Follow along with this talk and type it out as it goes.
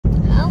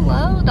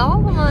Hello,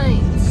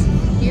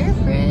 Dolomites. You're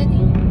pretty.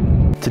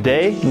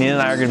 Today, Nina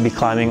and I are going to be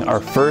climbing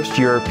our first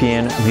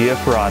European Via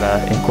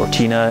Ferrata in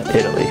Cortina,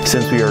 Italy.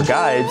 Since we are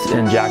guides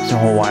in Jackson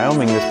Hole,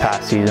 Wyoming this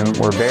past season,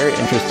 we're very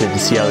interested to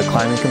see how the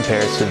climbing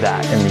compares to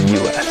that in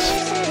the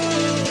US.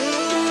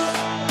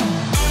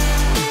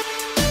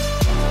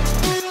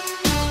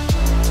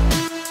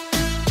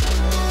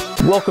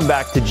 Welcome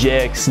back to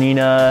JX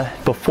Nina.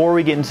 Before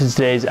we get into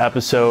today's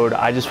episode,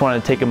 I just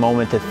want to take a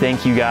moment to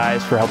thank you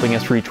guys for helping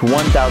us reach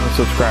 1,000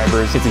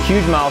 subscribers. It's a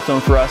huge milestone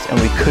for us and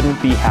we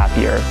couldn't be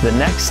happier. The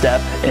next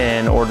step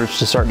in order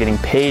to start getting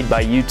paid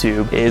by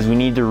YouTube is we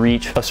need to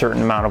reach a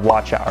certain amount of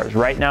watch hours.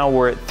 Right now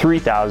we're at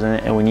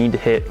 3,000 and we need to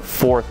hit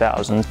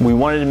 4,000. We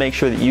wanted to make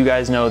sure that you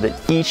guys know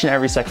that each and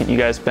every second you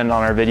guys spend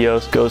on our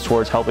videos goes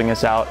towards helping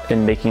us out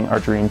and making our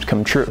dreams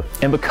come true.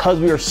 And because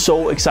we are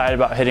so excited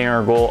about hitting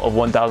our goal of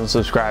 1,000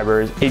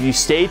 subscribers, if you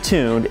stay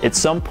tuned, at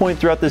some point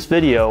throughout this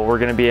video, we're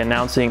going to be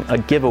announcing a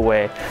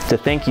giveaway to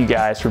thank you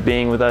guys for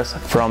being with us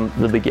from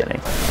the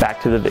beginning.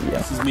 Back to the video.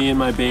 This is me and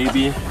my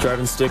baby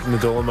driving stick in the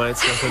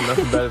Dolomites.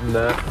 Nothing better than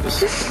that.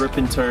 Just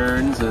ripping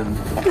turns and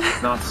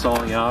not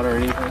stalling out or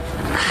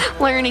anything.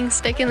 Learning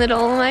stick in the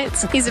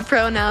Dolomites. He's a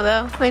pro now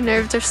though. My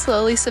nerves are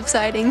slowly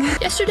subsiding.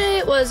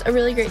 Yesterday was a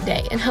really great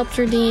day and helped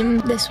redeem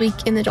this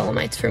week in the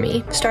Dolomites for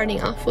me,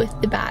 starting off with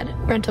the bad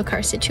rental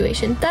car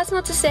situation. That's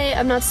not to say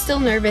I'm not still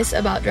nervous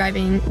about driving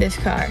this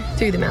car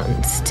through the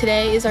mountains.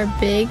 Today is our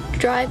big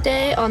drive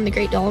day on the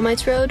Great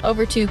Dolomites road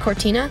over to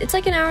Cortina. It's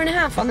like an hour and a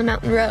half on the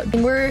mountain road.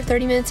 And we're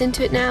 30 minutes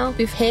into it now.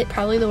 We've hit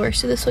probably the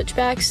worst of the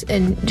switchbacks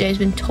and Jay's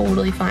been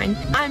totally fine.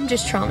 I'm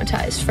just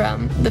traumatized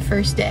from the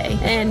first day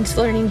and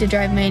learning to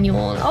drive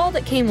manual and all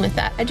that came with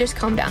that. I just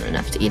calmed down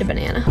enough to eat a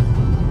banana.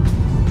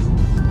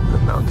 The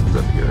mountains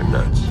up here are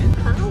nuts.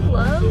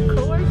 Hello,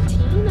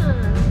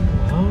 Cortina.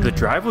 The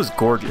drive was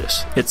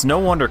gorgeous. It's no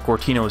wonder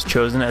Cortina was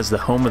chosen as the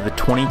home of the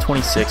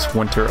 2026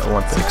 Winter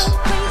Olympics.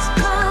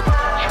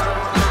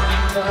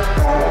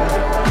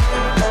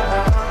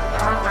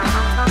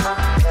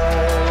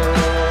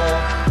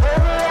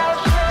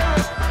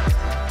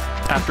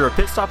 After a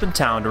pit stop in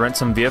town to rent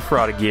some Via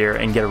Ferrata gear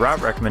and get a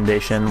route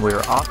recommendation, we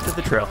were off to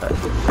the trailhead.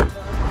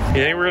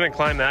 You think we're gonna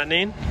climb that,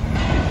 Neen?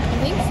 I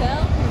think so.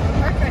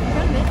 Park right in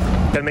front of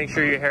it. Gotta make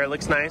sure your hair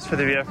looks nice for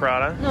the Via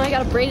Ferrata. No, I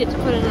gotta braid it to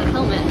put in a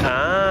helmet.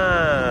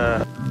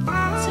 Ah.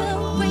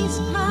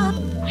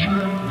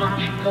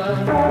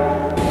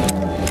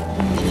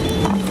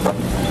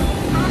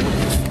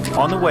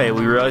 On the way,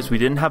 we realized we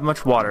didn't have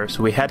much water,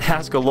 so we had to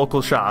ask a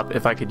local shop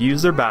if I could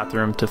use their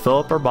bathroom to fill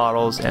up our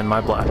bottles and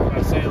my bladder.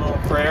 I say a little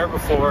prayer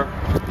before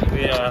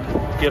we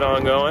get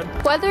on going.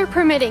 Weather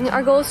permitting,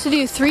 our goal is to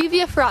do 3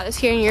 Via Ferratas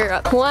here in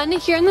Europe. 1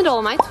 here in the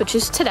Dolomites, which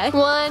is today.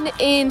 1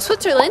 in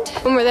Switzerland,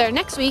 when we're there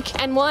next week.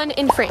 And 1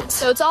 in France.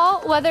 So it's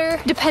all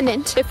weather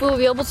dependent if we'll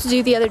be able to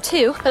do the other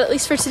 2. But at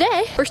least for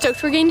today, we're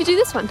stoked we're getting to do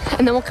this one.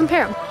 And then we'll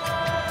compare them.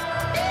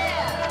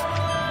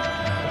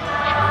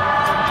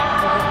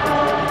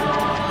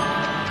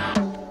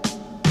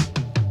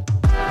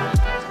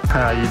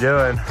 How you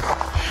doing?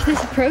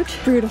 This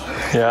approach, brutal.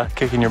 Yeah,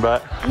 kicking your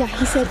butt. Yeah,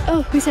 he said,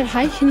 oh, we said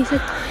hike, and he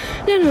said,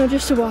 no,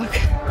 just a walk.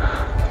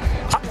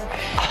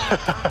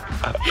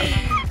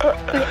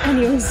 By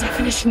anyone's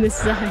definition, this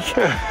is a hike.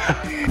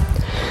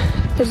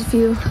 There's a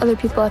few other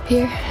people up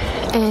here,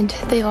 and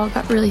they all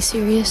got really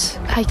serious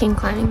hiking,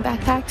 climbing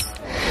backpacks.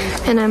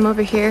 And I'm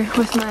over here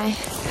with my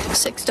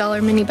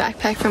 $6 mini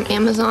backpack from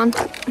Amazon.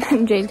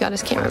 And Jay's got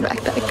his camera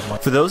backpack.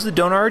 For those that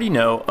don't already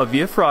know, a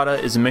Via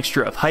Ferrata is a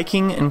mixture of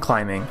hiking and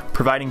climbing,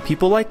 providing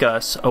people like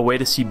us a way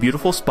to see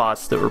beautiful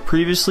spots that were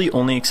previously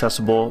only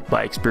accessible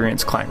by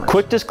experienced climbers.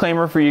 Quick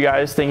disclaimer for you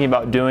guys thinking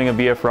about doing a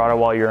Via Ferrata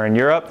while you're in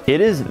Europe,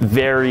 it is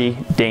very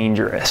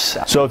dangerous.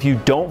 So if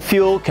you don't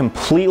feel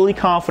completely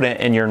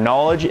confident in your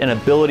knowledge and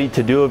ability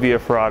to do a Via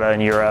Ferrata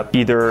in Europe,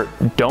 either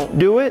don't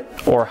do it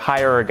or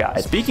hire a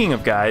guide. Speaking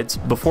of guides,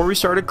 before we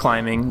started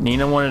climbing,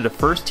 Nina wanted to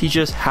first teach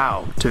us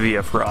how to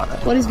Via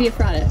Ferrata. What is Via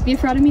Ferrata? Via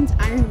Ferrata means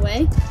Iron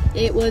Way.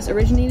 It was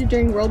originated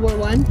during World War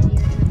I here in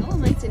the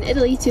Dolomites in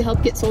Italy to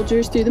help get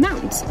soldiers through the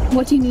mountains.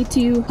 What do you need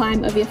to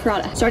climb a Via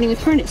Ferrata? Starting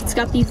with harness. It's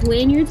got these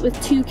lanyards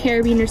with 2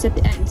 carabiners at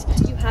the end.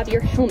 You have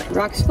your helmet.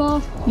 Rocks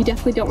fall, you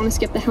definitely don't want to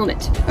skip the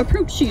helmet.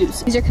 Approach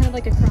shoes. These are kind of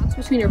like a cross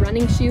between a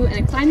running shoe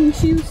and a climbing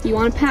shoe. You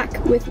want to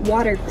pack with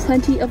water,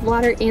 plenty of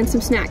water and some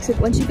snacks.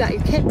 Once you've got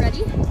your kit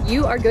ready,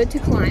 you are good to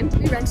climb.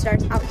 We rented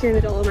ours out here in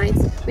the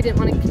Dolomites. We didn't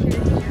want to carry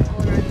gear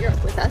all around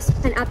Europe with us.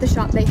 And at the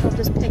shop, they helped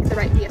us pick the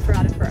right Via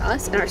Ferrata for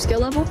us and our skill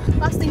level.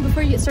 Last thing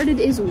before you get started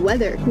is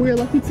weather. We were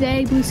lucky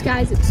today, blue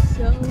skies, it's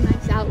so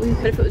nice out. But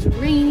if it was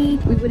rainy,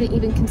 we wouldn't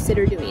even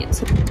consider doing it.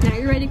 So now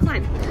you're ready to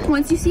climb.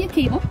 Once you see a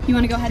cable, you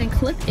want to go ahead and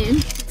clip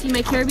in. See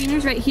my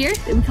carabiners right here?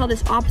 We call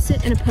this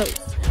opposite and opposed.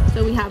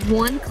 So we have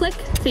 1 click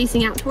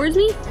facing out towards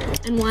me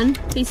and 1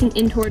 facing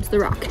in towards the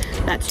rock.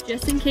 That's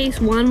just in case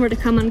one were to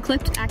come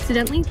unclipped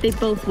accidentally, they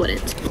both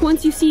wouldn't.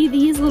 Once you see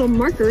these little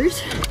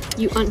markers,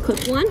 you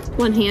unclip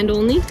one hand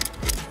only,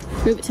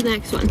 move it to the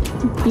next one.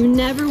 You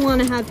never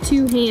want to have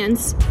 2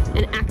 hands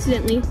and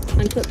accidentally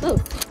unclip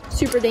both.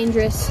 super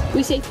dangerous.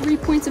 We say 3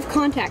 points of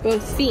contact,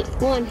 both feet,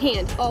 one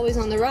hand, always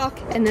on the rock,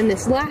 and then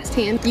this last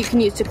hand you can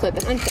use to clip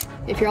and unclip.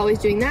 If you're always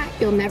doing that,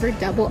 you'll never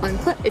double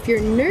unclip. If you're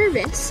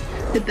nervous,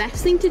 the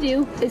best thing to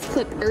do is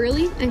clip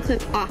early and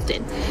clip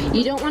often.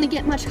 You don't want to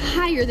get much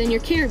higher than your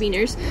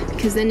carabiners,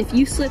 because then if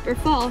you slip or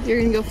fall, you're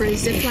gonna go for a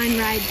zip line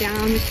ride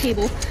down the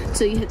cable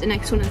till you hit the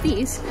next one of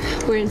these,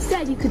 where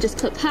instead you could just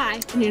clip high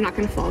and you're not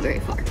gonna fall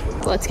very far.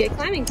 Let's get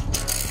climbing.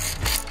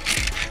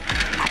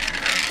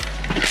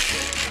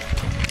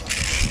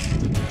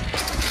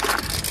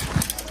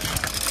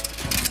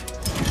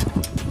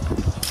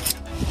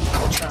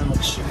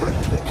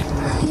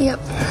 Yep.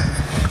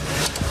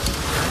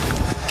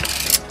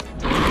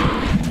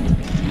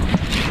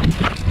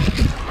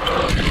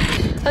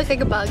 I look like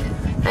a bug.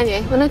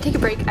 Anyway, when I take a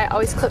break, I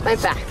always clip my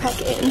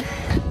backpack in,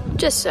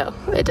 just so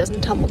it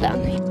doesn't tumble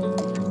down.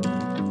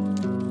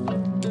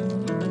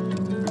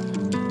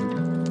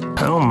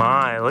 Oh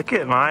my, look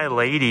at my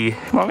lady.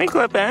 Let me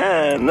clip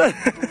in.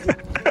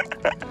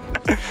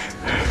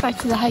 Back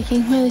to the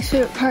hiking, my least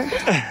favorite part.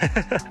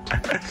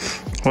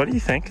 What do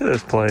you think of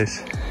this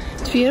place?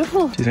 It's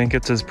beautiful. Do you think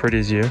it's as pretty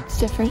as you? It's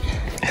different.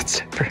 It's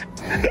different.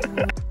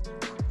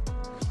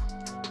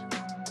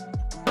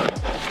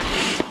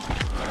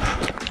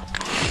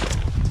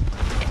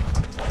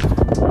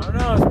 I don't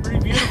know, it was pretty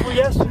beautiful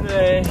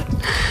yesterday.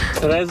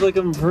 Today's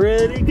looking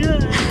pretty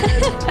good.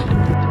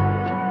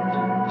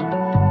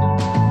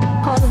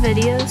 All the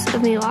videos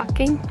of me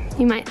walking,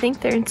 you might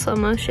think they're in slow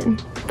motion,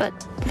 but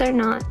they're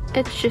not.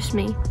 It's just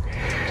me.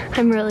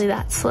 I'm really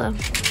that slow.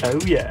 Oh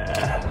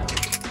yeah.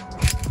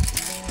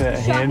 That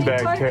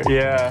handbag cart.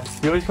 Yeah.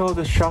 You always call it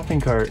the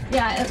shopping cart.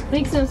 Yeah, it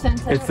makes no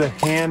sense. It's the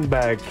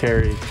handbag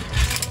carry.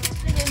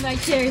 The handbag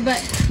carry, but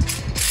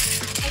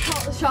I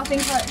call it the shopping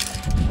cart.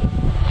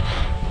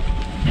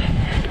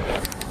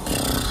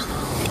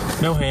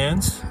 No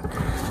hands.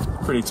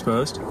 Pretty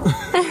exposed.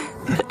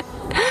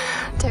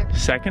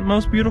 Second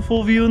most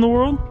beautiful view in the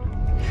world?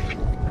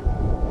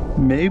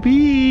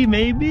 Maybe,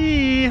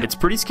 maybe. It's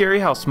pretty scary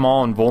how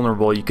small and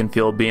vulnerable you can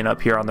feel being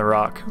up here on the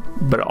rock,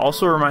 but it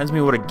also reminds me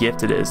what a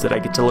gift it is that I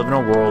get to live in a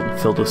world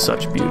filled with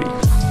such beauty.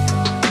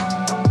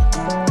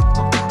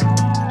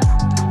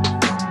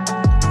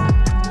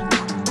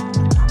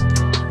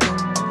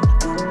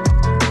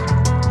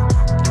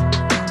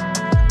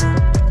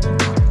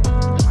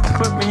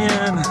 Put me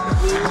in.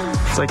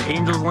 It's like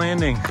Angel's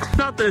Landing.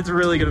 Not that it's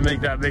really gonna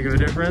make that big of a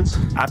difference.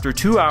 After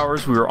 2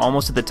 hours, we were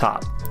almost at the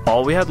top.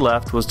 All we had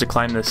left was to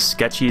climb this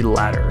sketchy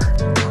ladder.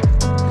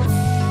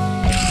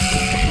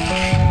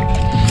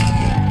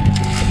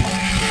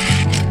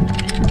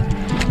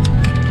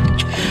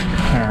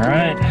 All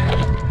right.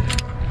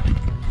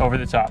 Over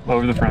the top,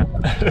 over the front.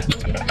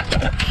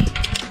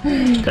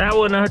 That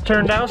wouldn't have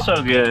turned out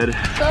so good.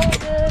 So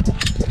good.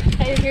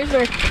 Hey, here's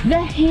where the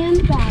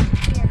handbag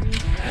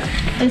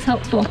carry is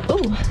helpful.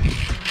 Ooh,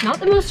 not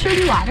the most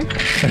sturdy ladder.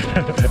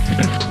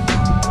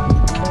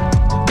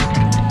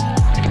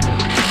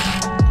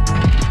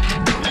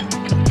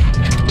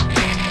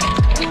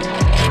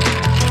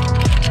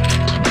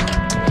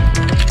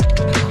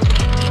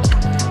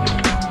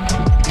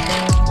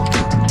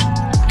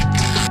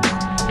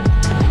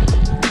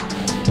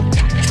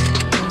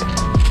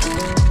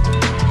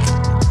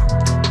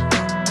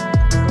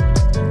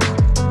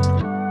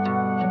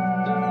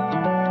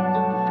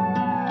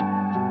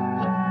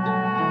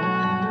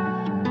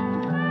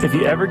 If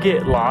you ever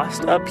get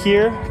lost up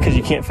here because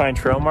you can't find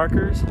trail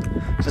markers,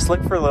 just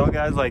look for little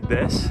guys like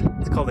this.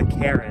 It's called a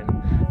cairn.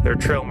 They're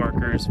trail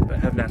markers but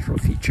have natural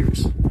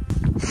features.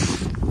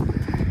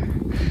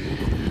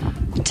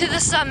 To the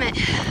summit.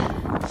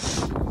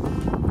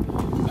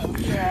 Oh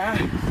yeah.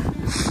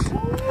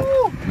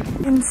 Woo.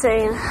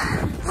 Insane. Woo.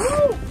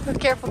 Oh,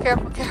 careful,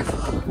 careful,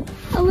 careful.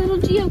 A little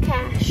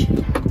geocache.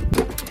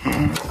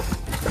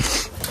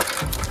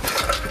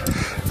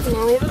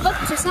 Now we have a book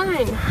to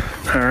sign.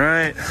 All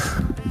right.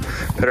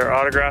 Better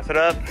autograph it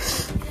up.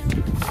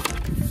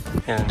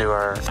 Gonna do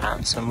our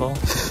 @ symbol. No.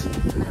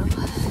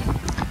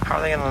 How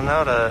are they gonna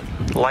know to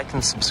like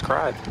and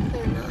subscribe?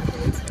 They're not,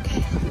 it's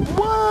okay.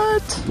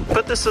 What?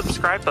 Put the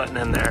subscribe button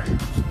in there.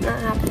 Not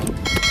happening.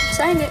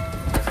 Signed it.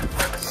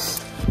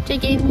 Jay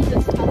gave me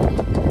this coffee.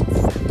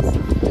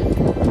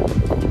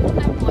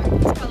 I'm warm.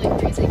 It's probably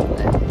freezing,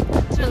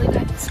 but it's really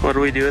nice. What do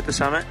we do at the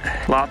summit?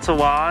 Lots of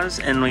wahs,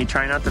 and we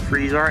try not to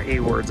freeze our A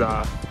words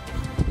off.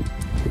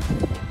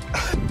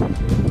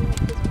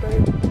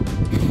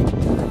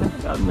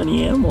 Not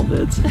many animal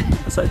vids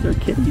besides our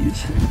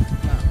kitties.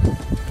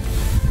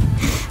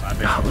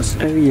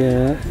 Oh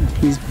yeah,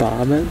 he's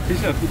bobbing.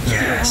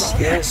 Yes,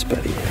 yes,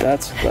 buddy.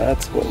 That's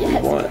what we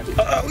want.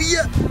 Oh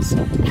yes.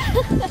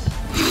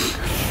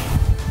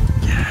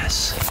 Yes.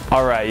 Yes.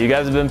 All right, you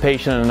guys have been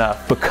patient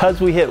enough.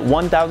 Because we hit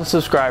 1,000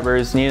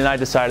 subscribers, Nina and I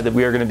decided that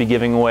we are going to be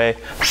giving away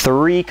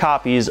 3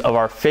 copies of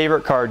our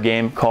favorite card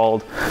game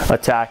called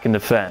Attack and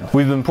Defend.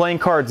 We've been playing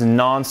cards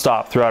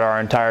non-stop throughout our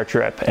entire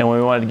trip, and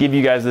we wanted to give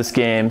you guys this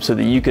game so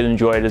that you could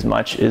enjoy it as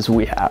much as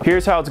we have.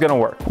 Here's how it's going to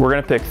work. We're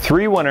going to pick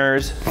 3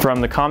 winners from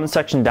the comment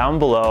section down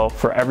below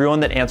for everyone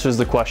that answers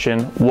the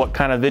question, what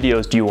kind of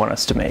videos do you want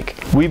us to make?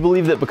 We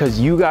believe that because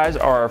you guys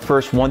are our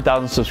first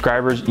 1,000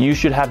 subscribers, you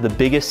should have the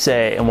biggest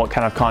say in what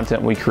kind of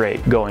content we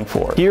create going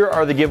forward. Here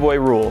are the giveaway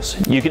rules.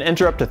 You can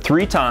enter up to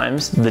 3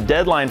 times. The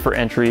deadline for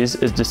entries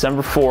is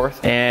December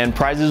 4th, and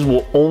prizes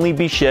will only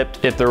be shipped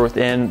if they're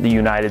within the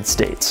United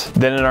States.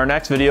 Then in our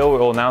next video,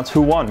 we'll announce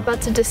who won.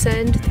 About to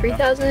descend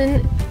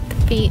 3,000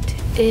 feet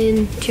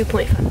in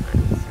 2.5 miles.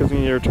 Because we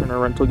need to return our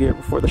rental gear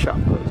before the shop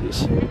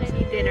closes. And then I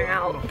need dinner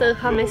out. The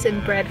hummus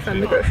and bread from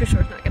the grocery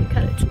store is not going to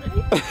cut it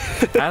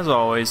tonight. As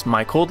always,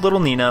 my cold little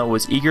Nina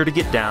was eager to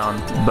get down,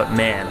 but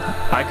man,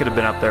 I could have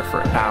been up there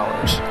for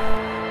hours.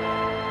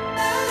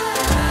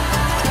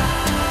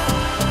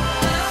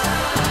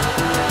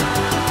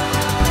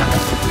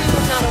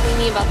 Not only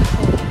me about the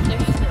cold,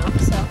 there's snow,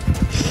 so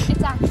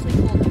it's actually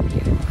cold up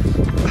here.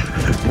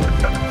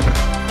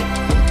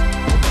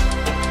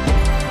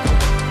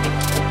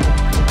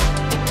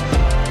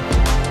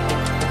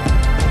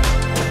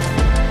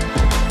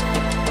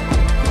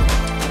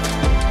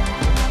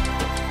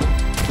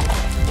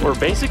 We're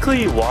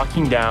basically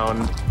walking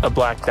down a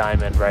black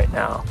diamond right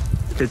now.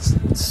 It's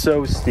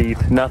so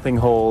steep, nothing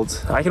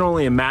holds. I can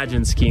only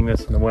imagine skiing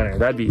this in the winter.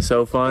 That'd be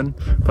so fun,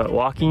 but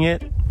walking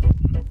it,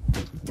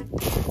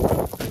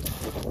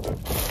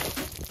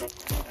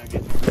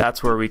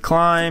 that's where we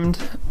climbed.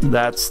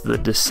 That's the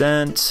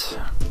descent.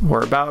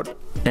 We're about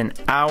an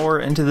hour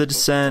into the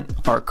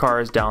descent. Our car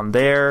is down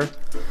there.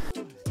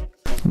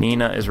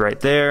 Nina is right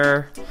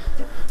there.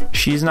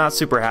 She's not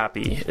super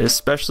happy,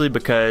 especially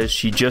because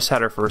she just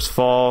had her first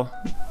fall,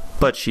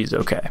 but she's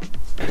okay.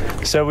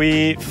 So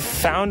we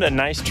found a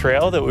nice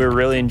trail that we were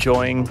really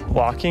enjoying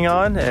walking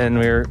on, and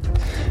we were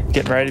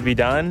getting ready to be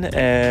done,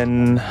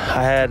 and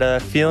I had a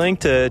feeling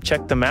to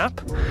check the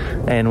map,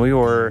 and we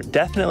were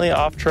definitely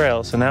off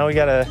trail. So now we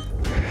gotta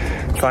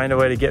find a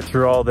way to get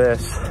through all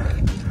this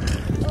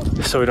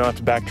so we don't have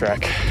to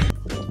backtrack.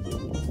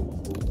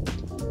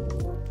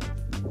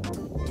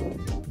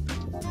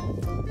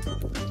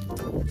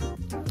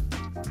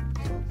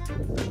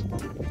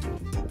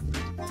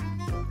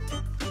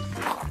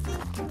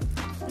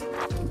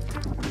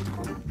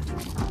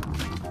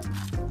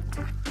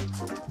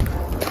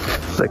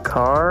 The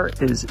car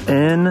is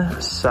in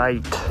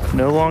sight.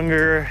 No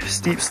longer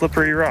steep,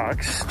 slippery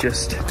rocks,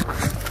 just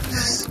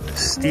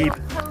steep.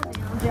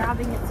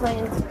 Driving its way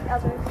into the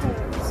other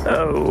things.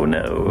 Oh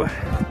no.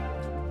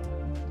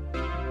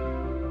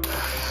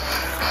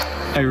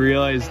 I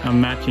realized I'm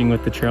matching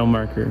with the trail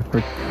marker.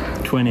 We're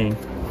twinning.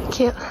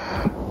 Cute.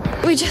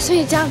 We just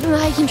made it down from the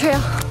hiking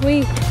trail.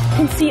 We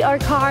can see our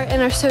car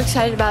and are so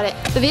excited about it.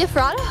 The Via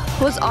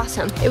Ferrata was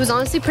awesome. It was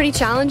honestly pretty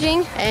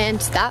challenging, and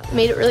that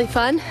made it really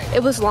fun.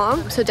 It was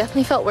long, so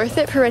definitely felt worth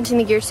it for renting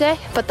the gear today,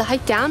 but the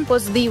hike down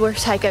was the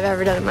worst hike I've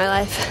ever done in my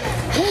life.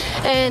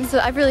 And so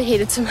I've really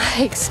hated some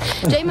hikes.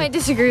 Jay might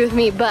disagree with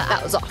me, but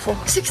that was awful.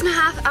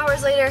 6.5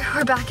 hours later,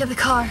 we're back at the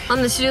car.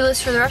 On the to-do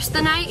list for the rest of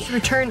the night,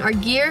 return our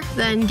gear,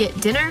 then get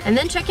dinner, and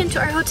then check into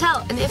our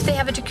hotel. And if they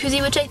have a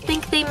jacuzzi, which I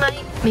think they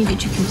might, maybe a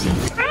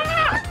jacuzzi.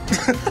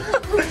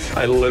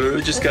 I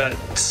literally just got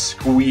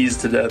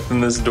squeezed to death in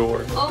this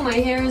door. Oh, my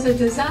hair is a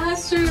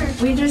disaster.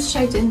 We just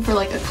checked in for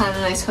like a kind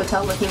of nice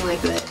hotel looking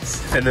like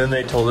this. And then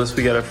they told us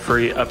we got a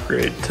free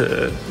upgrade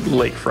to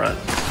lakefront.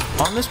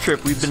 On this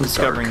trip, we've been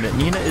discovering that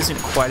Nina isn't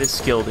quite as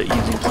skilled at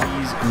using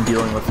keys and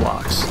dealing with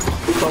locks,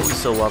 but we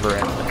still love her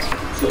anyways.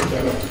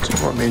 Do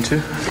you want me to?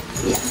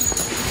 Yeah.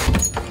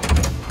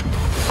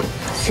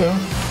 So?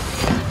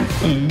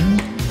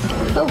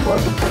 Oh, boy.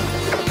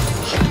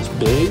 It's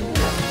big.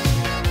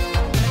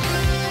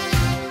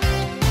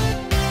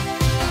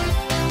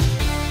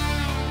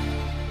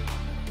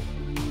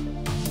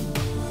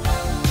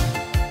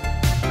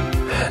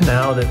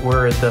 Now that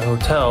we're at the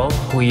hotel,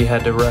 we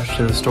had to rush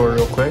to the store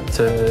real quick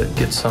to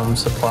get some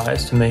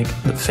supplies to make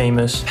the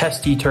famous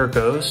pesty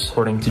turcos.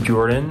 According to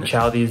Jordan,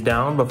 chow these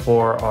down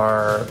before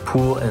our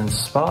pool and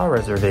spa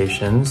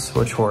reservations,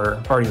 which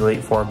we're already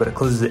late for, but it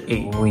closes at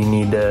 8. We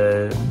need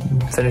to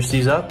finish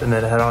these up and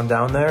then head on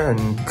down there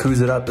and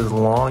cruise it up as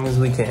long as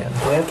we can.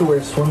 We have to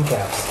wear swim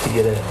caps to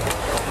get in.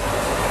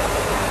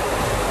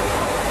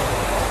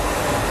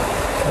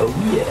 Oh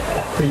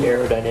yeah, pretty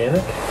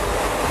aerodynamic.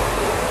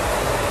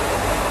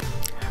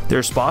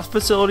 Their spa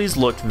facilities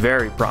looked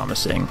very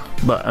promising,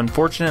 but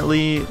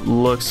unfortunately,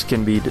 looks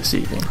can be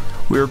deceiving.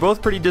 We were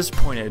both pretty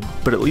disappointed,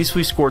 but at least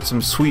we scored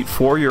some sweet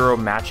 €4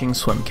 matching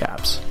swim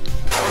caps.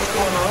 What's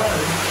going on?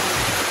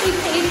 We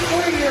paid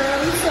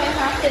 €4, so I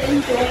have to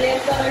enjoy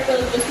it, but I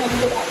really just want to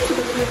go back to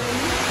the room.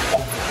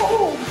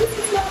 Oh, this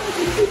is not like a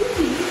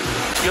jacuzzi.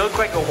 You look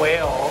like a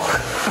whale.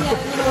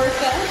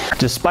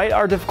 Despite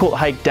our difficult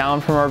hike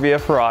down from our Via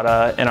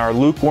Ferrata and our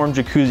lukewarm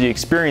jacuzzi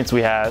experience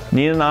we had,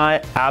 Nina and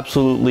I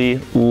absolutely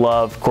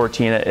love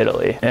Cortina,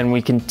 Italy, and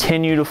we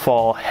continue to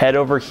fall head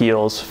over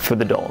heels for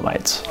the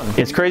Dolomites.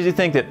 It's crazy to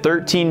think that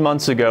 13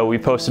 months ago we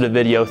posted a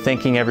video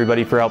thanking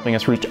everybody for helping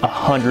us reach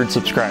 100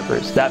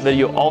 subscribers. That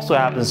video also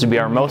happens to be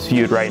our most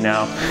viewed right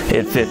now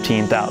at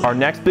 15,000. Our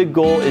next big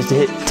goal is to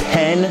hit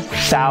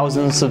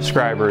 10,000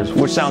 subscribers,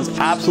 which sounds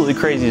absolutely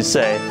crazy to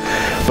say,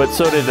 but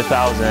so did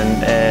 1,000,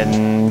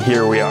 and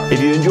here we are.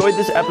 If you enjoyed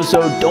this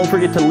episode, don't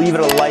forget to leave it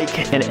a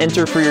like and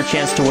enter for your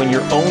chance to win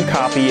your own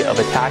copy of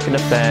Attack and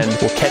Defend.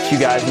 We'll catch you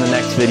guys in the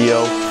next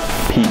video.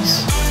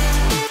 Peace.